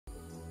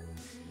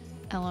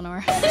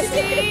Eleanor.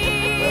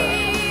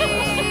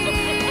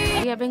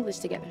 We have English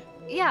together.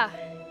 Yeah.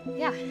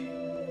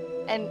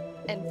 And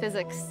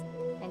physics.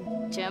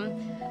 And gym.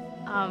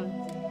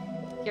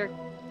 You're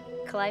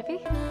Calliope?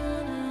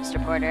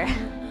 Mr. Porter.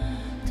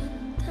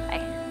 Hi.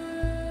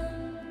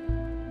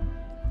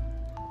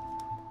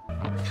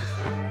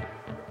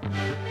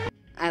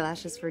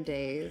 Eyelashes for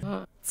days.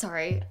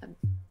 Sorry, I'm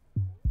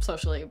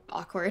socially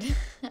awkward.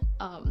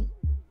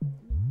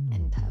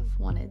 And have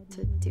wanted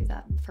to do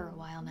that for a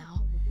while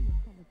now.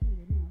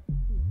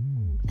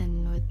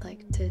 And would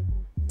like to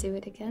do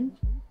it again.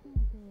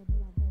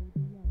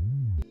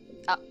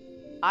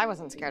 I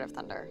wasn't scared of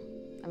thunder.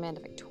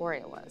 Amanda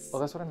Victoria was. Well,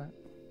 that's what I meant.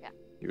 Yeah.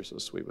 You were so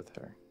sweet with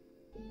her.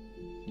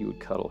 You would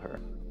cuddle her.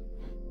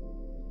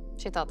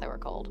 She thought they were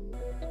cold.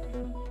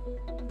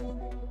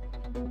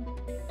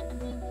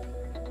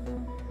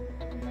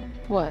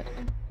 What?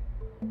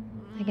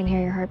 I can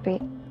hear your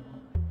heartbeat.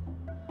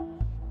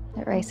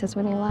 It races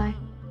when you lie.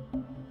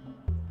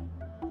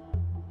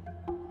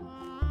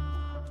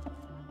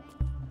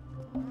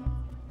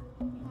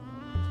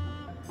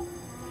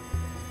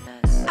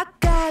 I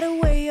got a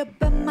way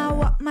up in my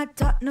walk, my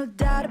talk, no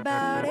doubt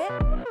about it.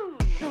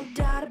 No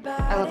doubt about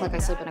it. I look like I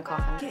sleep in a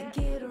coffin. Can't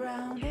get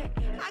around it.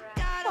 I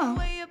got a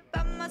way up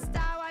in my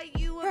style, why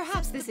you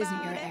Perhaps this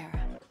isn't your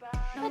era.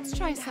 Let's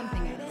try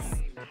something else.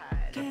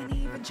 can't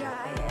even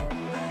try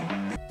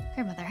it.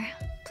 Here, Mother.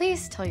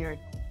 Please tell your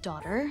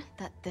daughter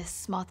that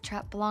this moth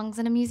trap belongs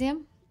in a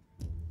museum.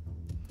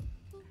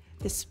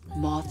 This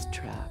moth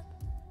trap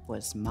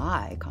was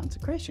my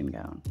consecration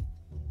gown.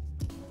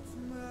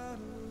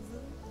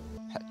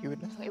 You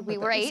would know. We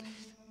were 8.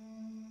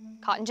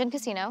 Cotton Gin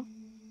Casino.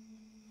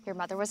 Your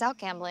mother was out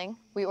gambling.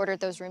 We ordered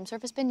those room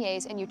service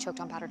beignets, and you choked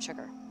on powdered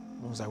sugar.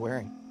 What was I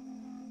wearing?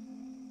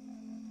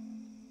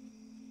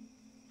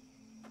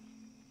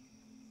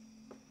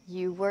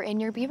 You were in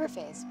your Bieber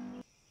phase.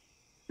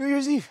 New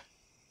Year's Eve,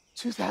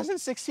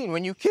 2016,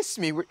 when you kissed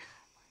me, were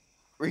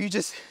you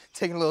just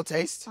taking a little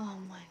taste? Oh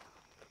my.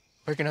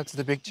 Working up to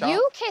the big chop?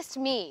 You kissed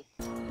me.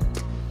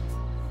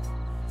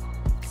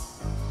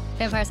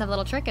 Vampires have a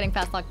little trick getting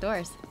past locked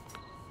doors.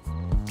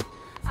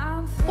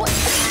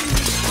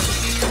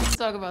 Let's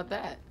talk about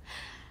that.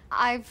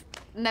 I've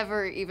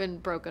never even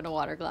broken a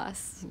water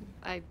glass.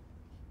 I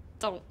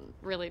don't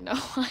really know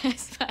why I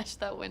smashed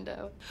that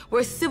window.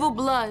 Where civil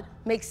blood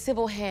makes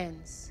civil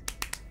hands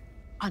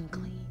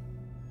unclean.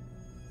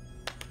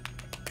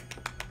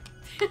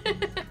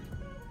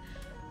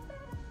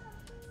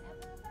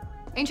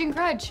 Ancient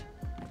grudge.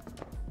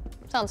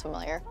 Sounds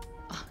familiar.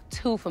 Oh,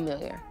 too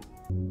familiar.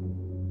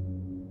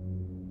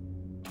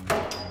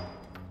 What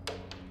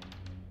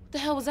the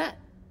hell was that?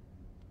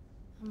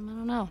 I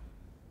don't know.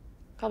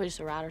 Probably just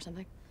a rat or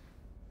something.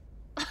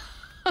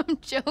 I'm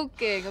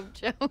joking. I'm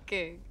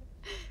joking.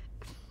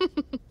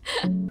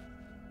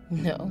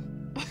 No.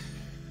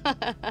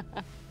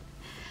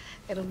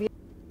 It'll be.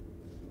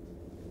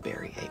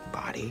 Bury a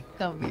body.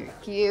 Come here,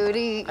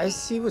 cutie. I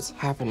see what's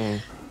happening.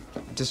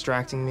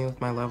 Distracting me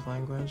with my love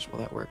language. Well,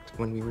 that worked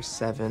when we were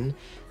 7, and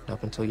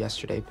up until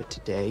yesterday, but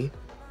today,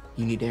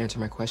 you need to answer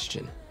my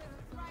question.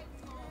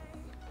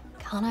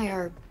 Cal and I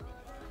are.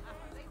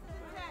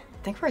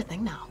 I think we're a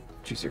thing now.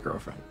 She's your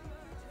girlfriend.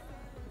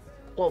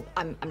 Well,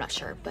 I'm not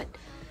sure, but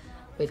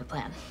we have a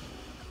plan.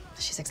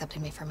 She's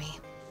accepting me for me.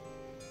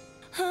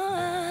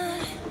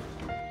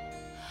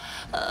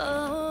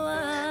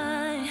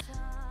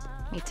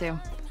 Me too.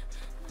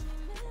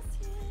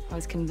 I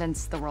was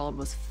convinced the world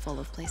was full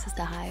of places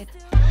to hide.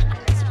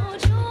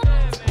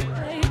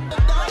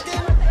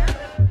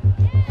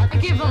 I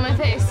keep on my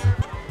face.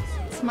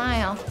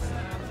 Smile.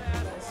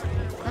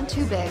 Not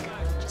too big,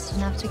 just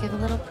enough to give a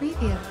little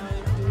preview.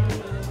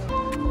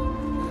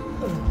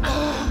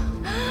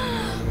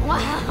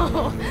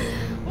 Wow!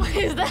 What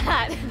is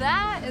that?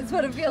 That is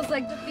what it feels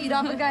like to feed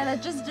off a guy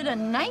that just did a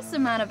nice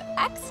amount of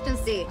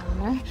ecstasy.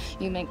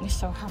 You make me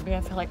so happy.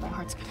 I feel like my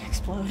heart's gonna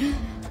explode.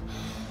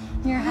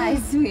 You're high,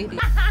 sweetie.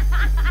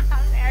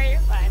 Very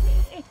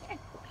funny.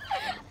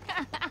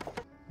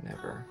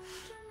 Never.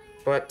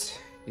 But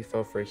you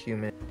fell for a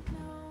human.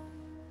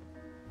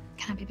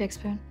 Can I be Big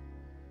Spoon?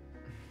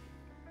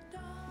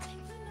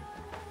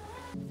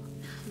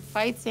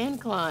 Fights and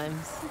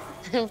climbs.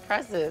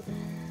 Impressive.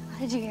 How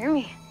did you hear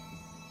me?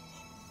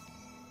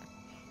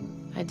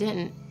 I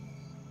didn't.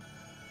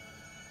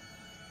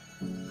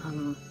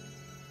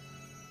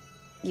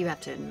 You have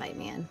to invite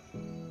me in.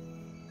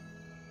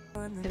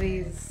 Are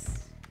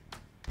these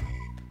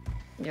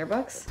your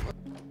books?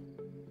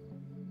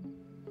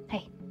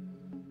 Hey.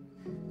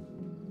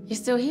 You're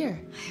still here.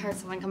 I heard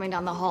someone coming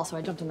down the hall, so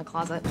I jumped in the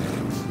closet.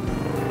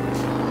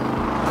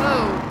 Whoa!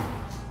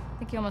 I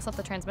think you almost left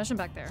the transmission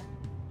back there.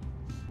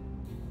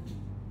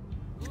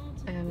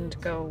 And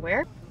go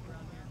where?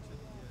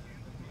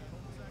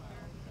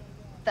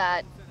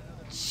 That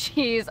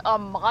she's a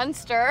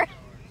monster.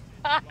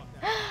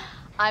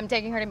 I'm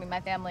taking her to meet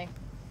my family.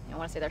 I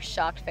want to see their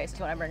shocked faces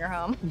when I bring her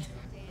home.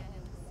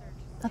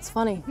 That's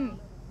funny.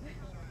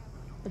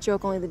 A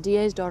joke only the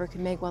DA's daughter could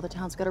make while the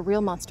town's got a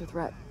real monster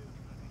threat.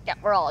 Yeah,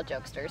 we're all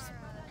jokesters.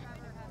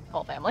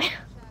 whole family.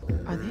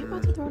 Are they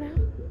about to throw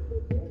down?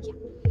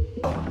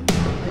 Yeah.